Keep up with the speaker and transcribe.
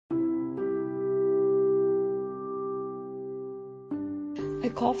I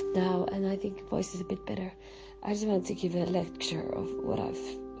coughed now, and I think voice is a bit better. I just wanted to give a lecture of what I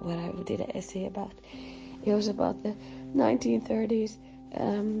did an essay about. It was about the 1930s.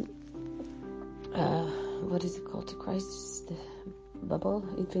 What is it called? The crisis, the bubble.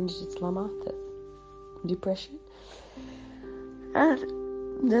 In Finnish, it's lama, the depression. And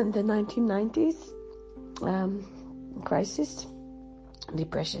then the 1990s crisis,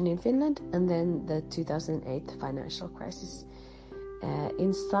 depression in Finland, and then the 2008 financial crisis.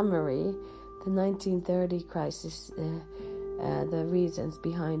 In summary, the 1930 crisis, the reasons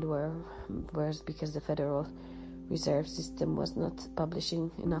behind was because the Federal Reserve System was not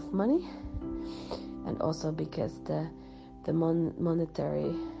publishing enough money, and also because the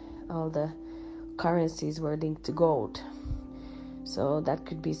monetary, all the currencies were linked to gold. So that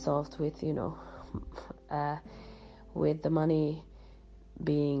could be solved with, with the money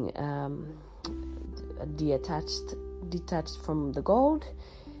being detached from the gold,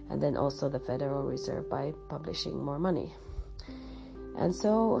 and then also the Federal Reserve by publishing more money. And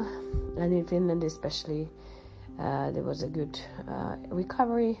in Finland especially, there was a good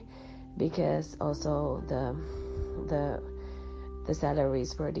recovery, because also the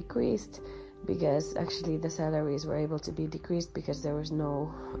salaries were decreased, because actually the salaries were able to be decreased because there was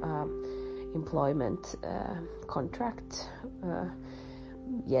no employment contract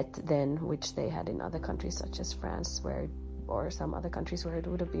yet then, which they had in other countries such as France, or some other countries where it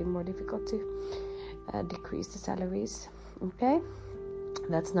would have been more difficult to decrease the salaries. Okay,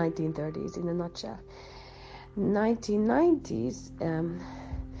 that's 1930s in a nutshell. 1990s,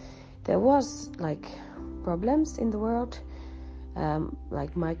 there was problems in the world,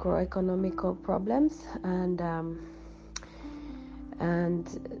 like microeconomical problems, and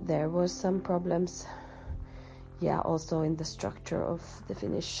there was some problems, also in the structure of the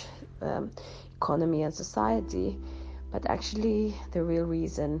Finnish economy and society. But actually, the real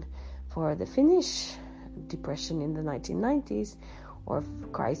reason for the Finnish depression in the 1990s or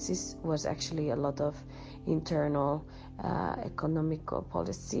crisis was actually a lot of internal economical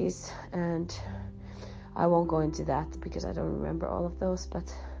policies, and I won't go into that because I don't remember all of those.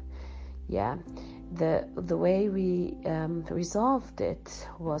 But the way we resolved it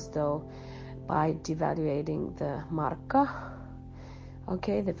was though by devaluating the markka,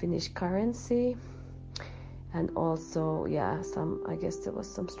 the Finnish currency, and also I guess there was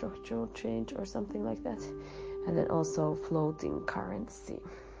some structural change or something like that, and then also floating currency.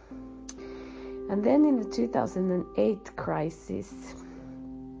 And then in the 2008 crisis,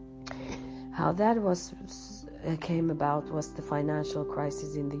 how that came about was the financial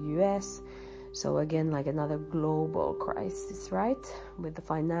crisis in the US. So again, like another global crisis, right? With the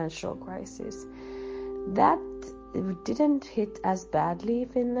financial crisis. That didn't hit as badly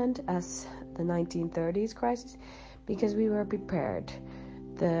Finland as the 1930s crisis, because we were prepared.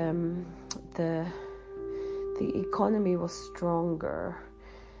 The economy was stronger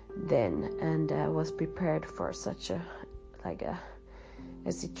then, and was prepared for such a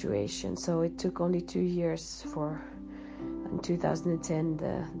situation. So it took only 2 years in 2010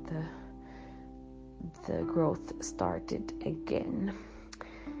 the growth started again,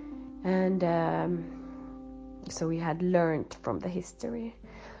 and so we had learned from the history.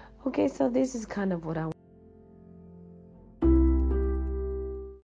 Okay, so this is kind of what I